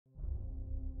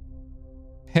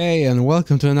Hey, and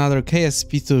welcome to another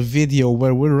KSP2 video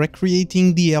where we're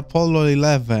recreating the Apollo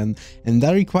 11, and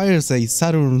that requires a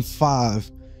Saturn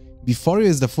V. Before you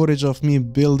is the footage of me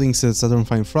building said Saturn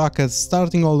V rocket,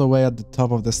 starting all the way at the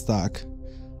top of the stack.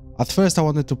 At first I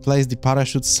wanted to place the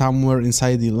parachute somewhere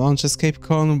inside the launch escape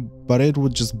cone, but it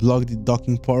would just block the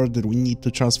docking port that we need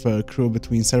to transfer a crew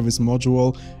between service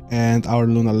module and our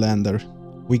lunar lander.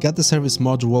 We got the service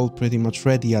module pretty much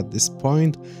ready at this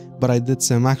point, but I did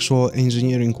some actual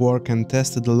engineering work and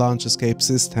tested the launch escape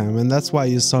system, and that's why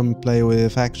you saw me play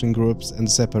with action groups and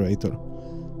the separator.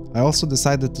 I also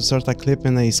decided to sort of clip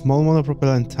in a small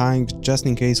monopropellant tank just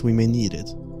in case we may need it.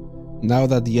 Now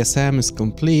that the SM is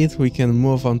complete, we can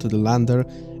move on to the lander,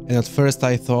 and at first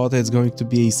I thought it's going to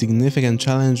be a significant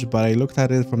challenge, but I looked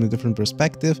at it from a different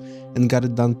perspective and got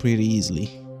it done pretty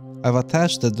easily. I've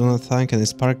attached the donut tank and the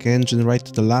spark engine right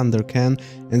to the lander can,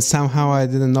 and somehow I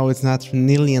didn't know it's not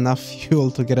nearly enough fuel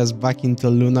to get us back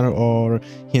into lunar, or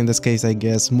in this case I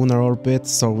guess Munar orbit,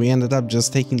 so we ended up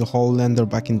just taking the whole lander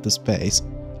back into space.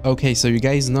 Okay, so you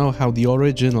guys know how the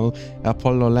original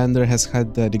Apollo lander has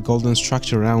had the golden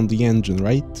structure around the engine,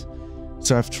 right?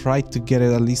 So I've tried to get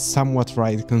it at least somewhat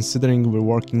right, considering we're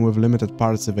working with limited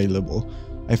parts available.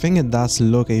 I think it does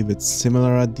look a bit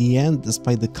similar at the end,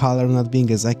 despite the color not being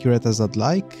as accurate as I'd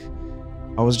like.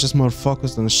 I was just more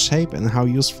focused on shape and how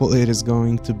useful it is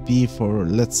going to be for,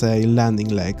 let's say, landing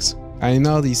legs. I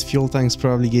know these fuel tanks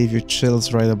probably gave you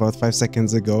chills right about 5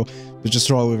 seconds ago, but just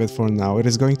roll with it for now. It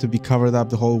is going to be covered up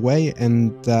the whole way,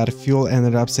 and that fuel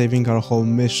ended up saving our whole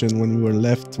mission when we were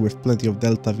left with plenty of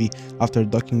Delta V after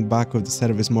docking back with the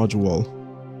service module.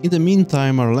 In the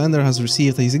meantime, our lander has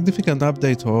received a significant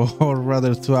update, or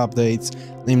rather two updates,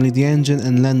 namely the engine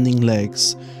and landing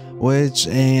legs, which,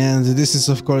 and this is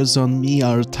of course on me,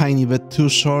 are a tiny bit too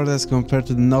short as compared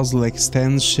to the nozzle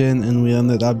extension, and we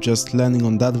ended up just landing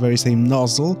on that very same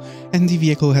nozzle, and the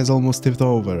vehicle has almost tipped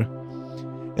over.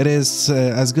 It is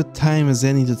as good time as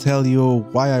any to tell you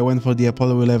why I went for the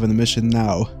Apollo 11 mission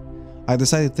now. I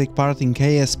decided to take part in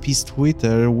KSP's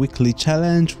Twitter weekly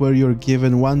challenge, where you're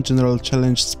given one general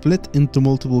challenge split into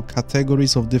multiple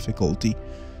categories of difficulty.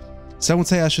 Some would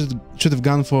say I should have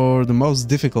gone for the most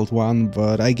difficult one,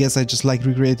 but I guess I just like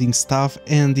recreating stuff,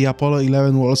 and the Apollo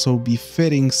 11 will also be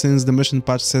fitting since the mission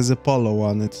patch says Apollo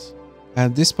on it.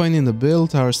 At this point in the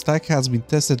build, our stack has been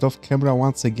tested off camera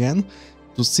once again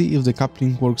to see if the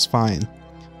coupling works fine.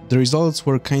 The results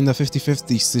were kinda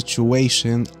 50-50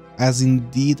 situation, as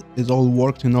indeed it all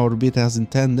worked in orbit as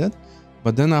intended,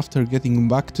 but then after getting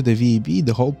back to the VEB,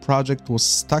 the whole project was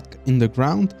stuck in the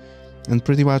ground and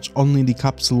pretty much only the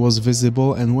capsule was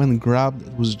visible, and when grabbed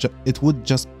it would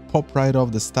just pop right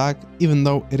off the stack, even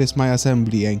though it is my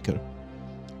assembly anchor.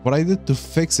 What I did to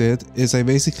fix it is I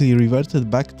basically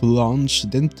reverted back to launch,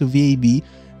 then to VEB,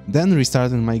 then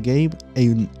restarted my game,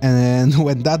 and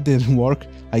when that didn't work,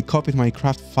 I copied my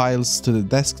craft files to the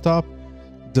desktop,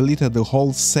 deleted the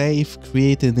whole save,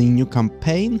 created a new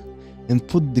campaign, and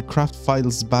put the craft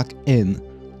files back in.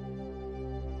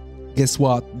 Guess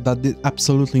what? That did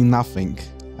absolutely nothing.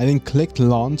 I then clicked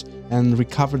launch and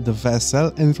recovered the vessel,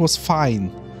 and it was fine.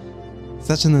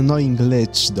 Such an annoying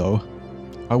glitch though.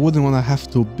 I wouldn't want to have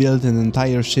to build an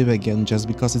entire ship again just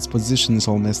because its position is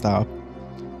all messed up.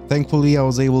 Thankfully I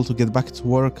was able to get back to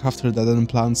work after that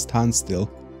unplanned standstill.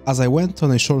 As I went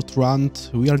on a short rant,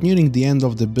 we are nearing the end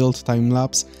of the build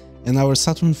time-lapse, and our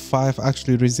Saturn V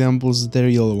actually resembles the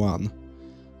real one.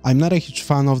 I'm not a huge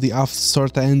fan of the aft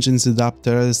sorta engines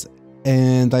adapters,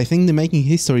 and I think the making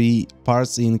history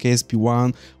parts in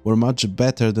KSP1 were much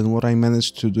better than what I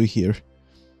managed to do here.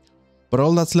 But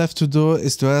all that's left to do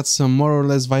is to add some more or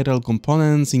less vital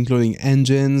components, including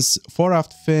engines, 4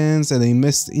 aft fins, and a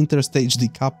missed interstage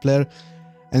decoupler,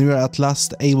 and we are at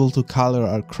last able to color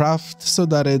our craft so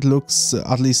that it looks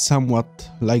at least somewhat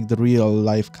like the real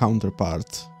life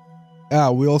counterpart.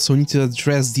 We also need to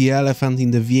address the elephant in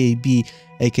the VAB,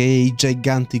 aka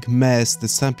gigantic mess that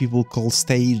some people call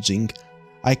staging.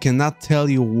 I cannot tell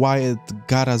you why it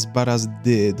got as bad as it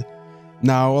did.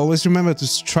 Now always remember to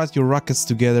strut your rockets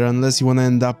together unless you want to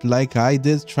end up like I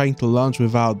did trying to launch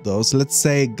without those. Let's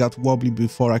say it got wobbly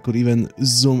before I could even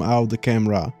zoom out the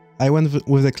camera. I went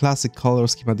with a classic color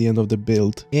scheme at the end of the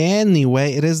build.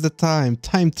 Anyway, it is the time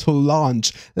to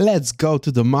launch. Let's go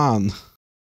to the moon.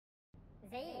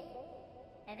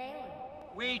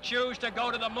 We choose to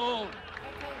go to the moon.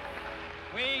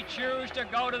 We choose to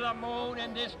go to the moon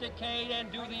in this decade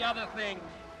and do the other things.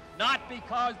 Not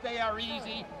because they are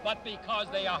easy, but because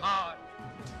they are hard.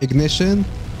 Ignition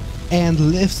and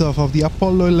liftoff of the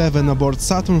Apollo 11 aboard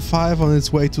Saturn V on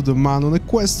its way to the moon on a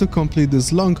quest to complete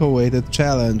this long-awaited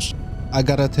challenge. I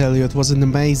gotta tell you, it was an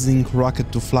amazing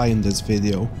rocket to fly in this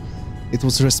video. It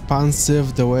was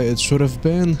responsive the way it should have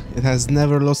been, it has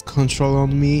never lost control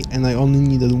on me, and I only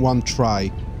needed one try.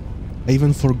 I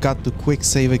even forgot to quick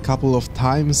save a couple of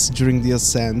times during the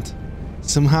ascent.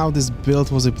 Somehow this build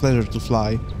was a pleasure to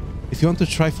fly. If you want to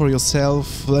try for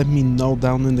yourself, let me know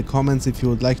down in the comments if you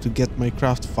would like to get my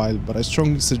craft file, but I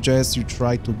strongly suggest you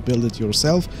try to build it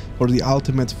yourself for the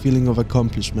ultimate feeling of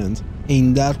accomplishment.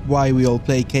 Ain't that why we all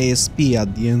play KSP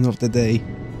at the end of the day?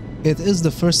 It is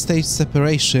the first stage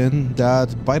separation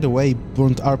that, by the way,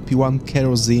 burned RP1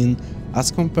 kerosene as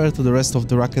compared to the rest of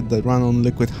the rocket that ran on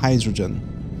liquid hydrogen.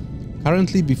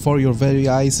 Currently before your very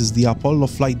eyes is the Apollo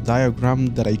flight diagram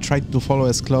that I tried to follow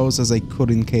as close as I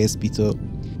could in KSP2.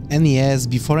 And yes,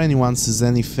 before anyone says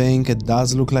anything, it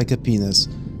does look like a penis.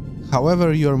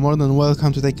 However, you are more than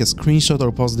welcome to take a screenshot or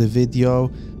pause the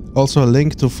video. Also, a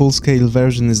link to full-scale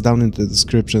version is down in the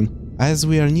description. As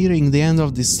we are nearing the end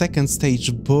of the second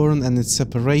stage burn and its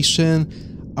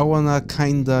separation, I wanna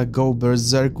kinda go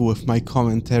berserk with my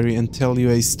commentary and tell you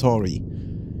a story.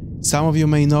 Some of you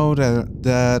may know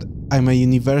that I'm a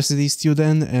university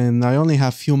student and I only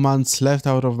have few months left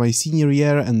out of my senior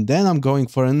year, and then I'm going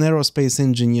for an aerospace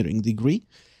engineering degree.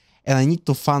 And I need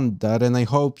to fund that, and I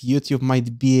hope YouTube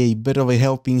might be a bit of a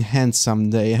helping hand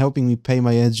someday, helping me pay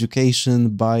my education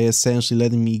by essentially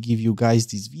letting me give you guys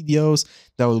these videos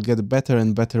that will get better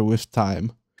and better with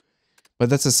time. But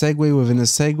that's a segue within a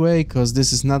segue, because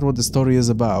this is not what the story is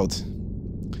about.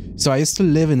 So I used to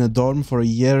live in a dorm for a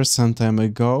year some time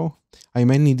ago. I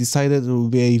mainly decided it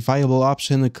would be a viable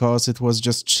option because it was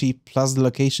just cheap, plus the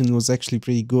location was actually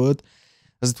pretty good,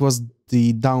 as it was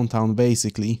the downtown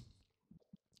basically.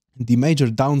 The major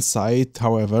downside,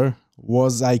 however,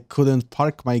 was I couldn't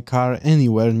park my car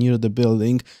anywhere near the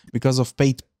building because of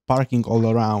paid parking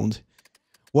all around.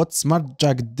 What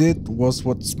SmartJack did was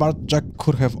what SmartJack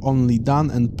could have only done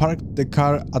and parked the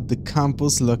car at the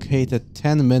campus located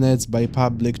 10 minutes by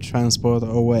public transport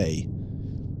away.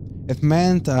 It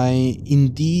meant I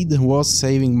indeed was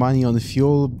saving money on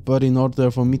fuel, but in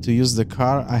order for me to use the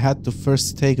car, I had to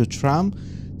first take a tram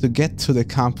to get to the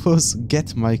campus,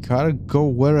 get my car, go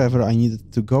wherever I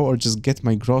needed to go, or just get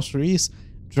my groceries,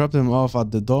 drop them off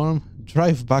at the dorm,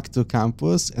 drive back to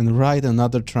campus, and ride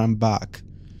another tram back.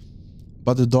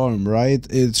 But the dorm, right?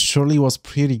 It surely was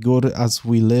pretty good as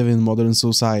we live in modern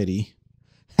society.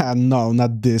 No,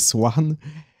 not this one.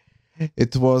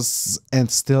 It was,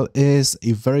 and still is,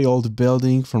 a very old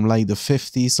building from like the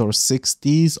 50s or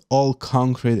 60s, all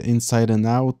concrete inside and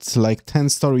out, like 10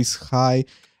 stories high,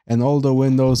 and all the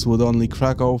windows would only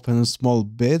crack open a small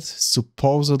bit,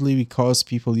 supposedly because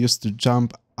people used to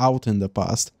jump out in the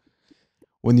past.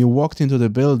 When you walked into the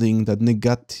building, that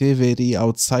negativity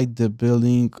outside the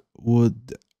building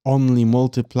would only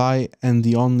multiply, and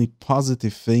the only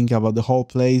positive thing about the whole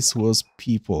place was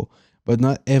people, but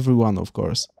not everyone, of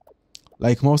course.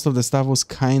 Like, most of the staff was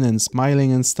kind and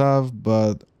smiling and stuff,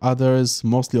 but others,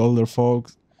 mostly older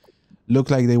folks, looked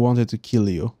like they wanted to kill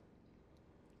you.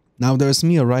 Now there's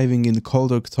me arriving in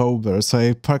cold October, so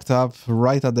I parked up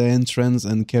right at the entrance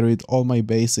and carried all my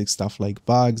basic stuff like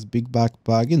bags, big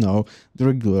backpack, you know, the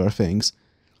regular things.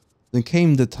 Then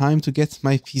came the time to get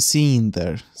my PC in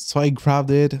there, so I grabbed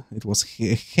it. It was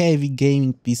a heavy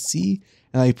gaming PC,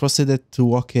 and I proceeded to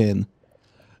walk in.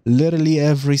 Literally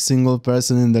every single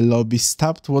person in the lobby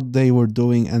stopped what they were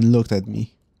doing and looked at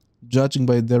me. Judging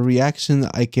by their reaction,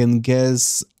 I can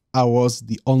guess I was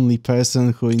the only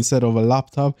person who, instead of a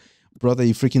laptop, brought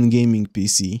a freaking gaming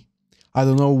PC. I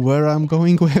don't know where I'm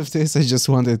going with this, I just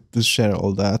wanted to share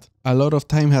all that. A lot of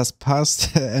time has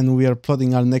passed and we are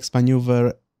plotting our next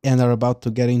maneuver and are about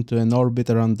to get into an orbit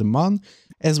around the Moon,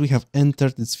 as we have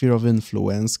entered its sphere of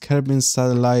influence. Kerbal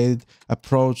satellite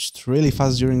approached really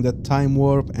fast during that time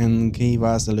warp and gave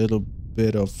us a little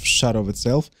bit of shot of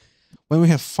itself. When we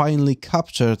have finally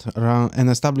captured around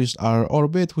and established our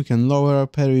orbit, we can lower our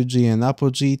perigee and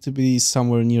apogee to be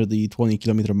somewhere near the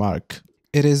 20-kilometer mark.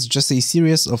 It is just a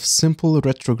series of simple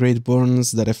retrograde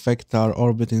burns that affect our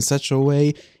orbit in such a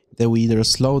way that we either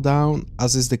slow down,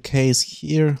 as is the case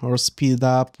here, or speed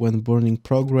up when burning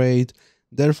prograde,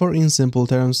 therefore in simple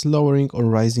terms lowering or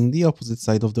rising the opposite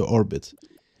side of the orbit.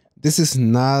 This is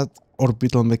not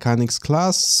orbital mechanics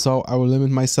class, so I will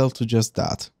limit myself to just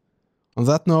that. On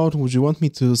that note, would you want me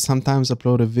to sometimes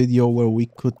upload a video where we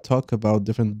could talk about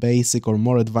different basic or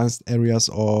more advanced areas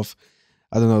of,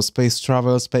 I don't know, space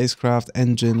travel, spacecraft,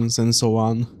 engines, and so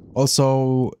on?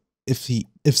 Also,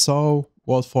 if so,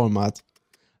 what format?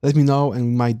 Let me know and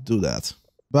we might do that.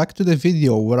 Back to the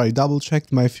video where I double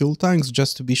checked my fuel tanks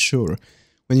just to be sure.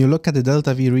 When you look at the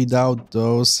Delta V readout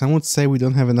though, some would say we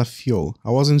don't have enough fuel.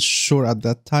 I wasn't sure at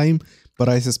that time, but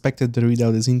I suspected the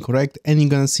readout is incorrect, and you're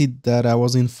gonna see that I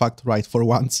was in fact right for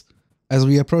once. As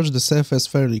we approach the surface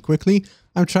fairly quickly,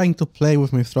 I'm trying to play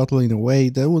with my throttle in a way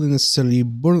that wouldn't necessarily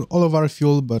burn all of our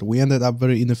fuel, but we ended up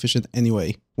very inefficient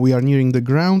anyway. We are nearing the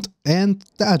ground and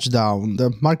touchdown.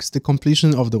 That marks the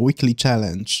completion of the weekly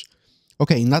challenge.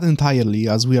 Okay, not entirely,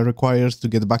 as we are required to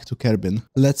get back to Kerbin.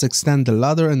 Let's extend the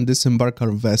ladder and disembark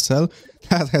our vessel.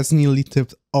 That has nearly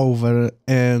tipped over,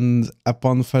 and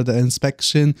upon further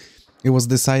inspection, it was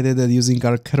decided that using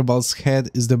our Kerbal's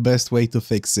head is the best way to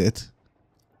fix it.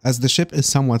 As the ship is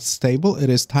somewhat stable,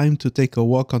 it is time to take a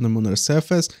walk on the Munar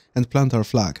surface and plant our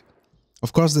flag.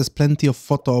 Of course, there's plenty of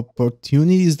photo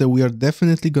opportunities that we are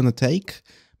definitely gonna take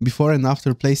before and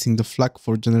after placing the flag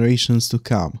for generations to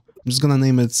come. I'm just gonna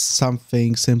name it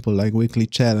something simple like weekly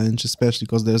challenge, especially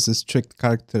because there's a strict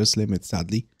characters limit,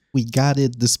 sadly. We got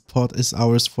it, the spot is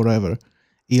ours forever.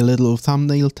 A little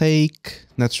thumbnail take,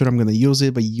 not sure I'm gonna use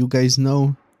it, but you guys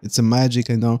know, it's a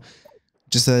magic, I know.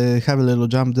 Just have a little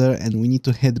jump there and we need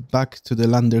to head back to the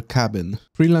lander cabin.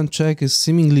 Pre-land check is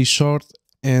seemingly short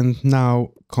and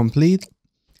now complete.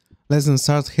 Let's then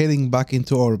start heading back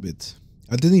into orbit.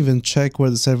 I didn't even check where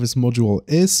the service module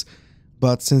is,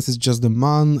 but since it's just the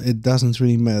moon, it doesn't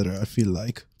really matter, I feel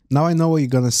like. Now I know what you're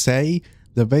gonna say,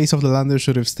 the base of the lander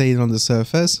should have stayed on the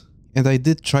surface. And I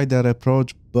did try that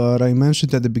approach, but I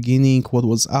mentioned at the beginning what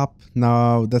was up.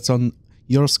 Now that's on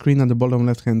your screen at the bottom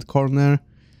left hand corner.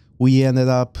 We ended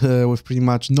up with pretty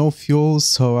much no fuel,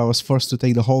 so I was forced to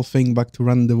take the whole thing back to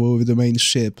rendezvous with the main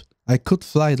ship. I could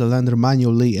fly the lander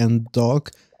manually and dock,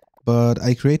 but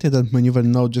I created a maneuver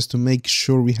node just to make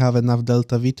sure we have enough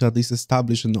Delta V to at least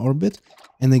establish an orbit.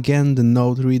 And again, the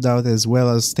node readout as well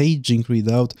as staging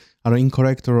readout are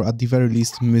incorrect or at the very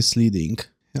least misleading.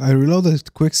 I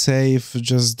reloaded quick save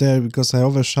just there because I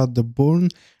overshot the burn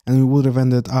and we would have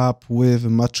ended up with a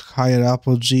much higher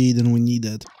apogee than we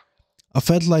needed. I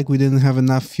felt like we didn't have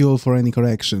enough fuel for any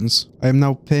corrections. I am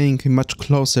now paying much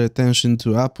closer attention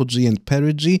to apogee and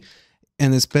perigee,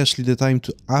 and especially the time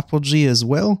to apogee as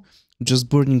well, just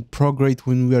burning prograde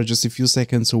when we are just a few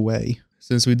seconds away.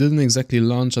 Since we didn't exactly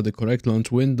launch at the correct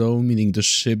launch window, meaning the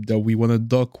ship that we want to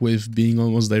dock with being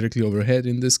almost directly overhead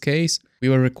in this case, we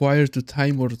were required to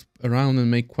time warp around and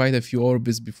make quite a few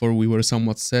orbits before we were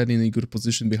somewhat set in a good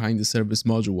position behind the service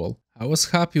module. I was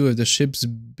happy with the ships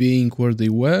being where they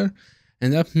were,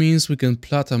 and that means we can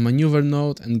plot a maneuver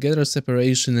node and get our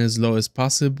separation as low as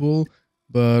possible,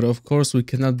 but of course we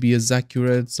cannot be as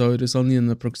accurate, so it is only an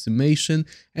approximation,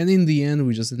 and in the end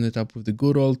we just ended up with the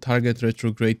good old target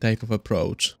retrograde type of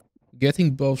approach.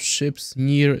 Getting both ships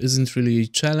near isn't really a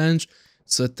challenge,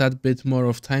 so a tad bit more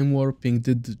of time warping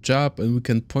did the job, and we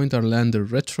can point our lander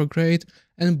retrograde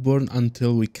and burn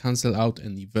until we cancel out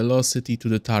any velocity to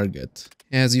the target.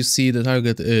 As you see, the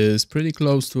target is pretty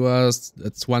close to us,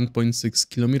 that's 1.6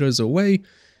 kilometers away.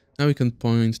 Now we can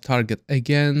point target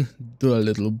again, do a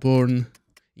little burn,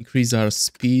 increase our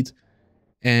speed,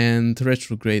 and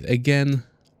retrograde again,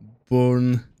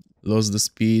 burn, lose the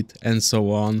speed, and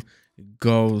so on. It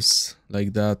goes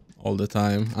like that all the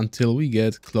time until we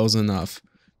get close enough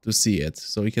to see it.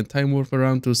 So we can time warp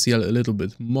around to see a little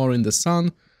bit more in the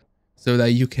sun, so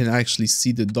that you can actually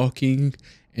see the docking,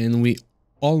 and we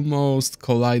almost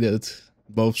collided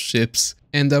both ships,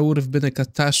 and that would have been a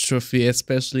catastrophe,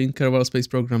 especially in Kerbal Space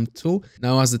Program 2.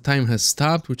 Now, as the time has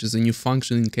stopped, which is a new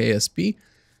function in KSP,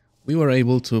 we were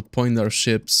able to point our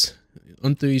ships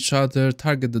onto each other,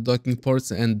 target the docking ports,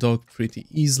 and dock pretty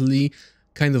easily.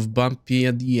 Kind of bumpy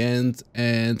at the end,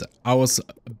 and I was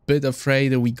a bit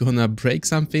afraid that we're gonna break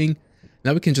something.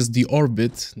 Now we can just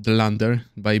deorbit the lander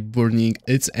by burning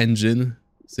its engine,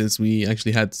 since we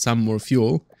actually had some more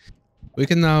fuel. We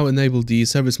can now enable the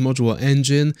service module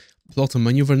engine, plot a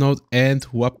maneuver node, and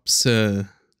whoops,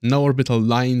 no orbital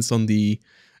lines on the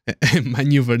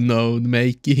maneuver node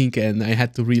making, and I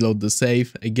had to reload the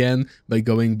save again by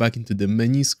going back into the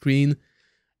menu screen,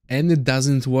 and it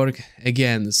doesn't work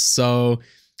again. So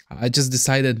I just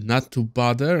decided not to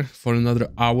bother for another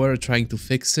hour trying to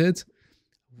fix it.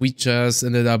 We just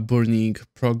ended up burning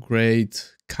prograde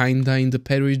kinda in the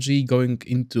perigee, going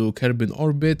into Kerbin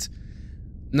orbit.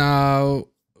 Now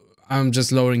I'm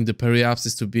just lowering the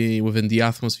periapsis to be within the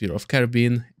atmosphere of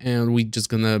Kerbin, and we're just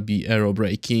gonna be aero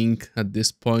braking at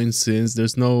this point since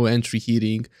there's no entry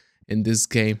heating in this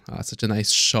game. Such a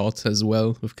nice shot as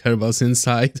well with Kerbals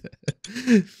inside.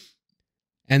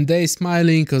 And they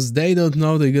smiling because they don't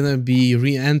know they're gonna be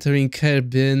re-entering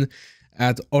Kerbin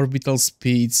at orbital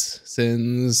speeds,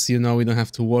 since, you know, we don't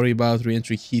have to worry about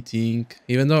re-entry heating,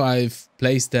 even though I've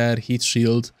placed that heat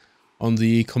shield on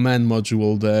the command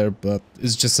module there, but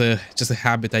it's just a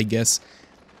habit, I guess.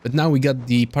 But now we got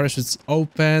the parachutes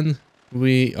open,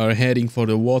 we are heading for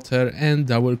the water, and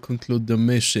that will conclude the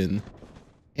mission.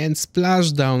 And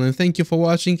splashdown, and thank you for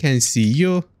watching, and see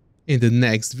you in the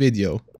next video.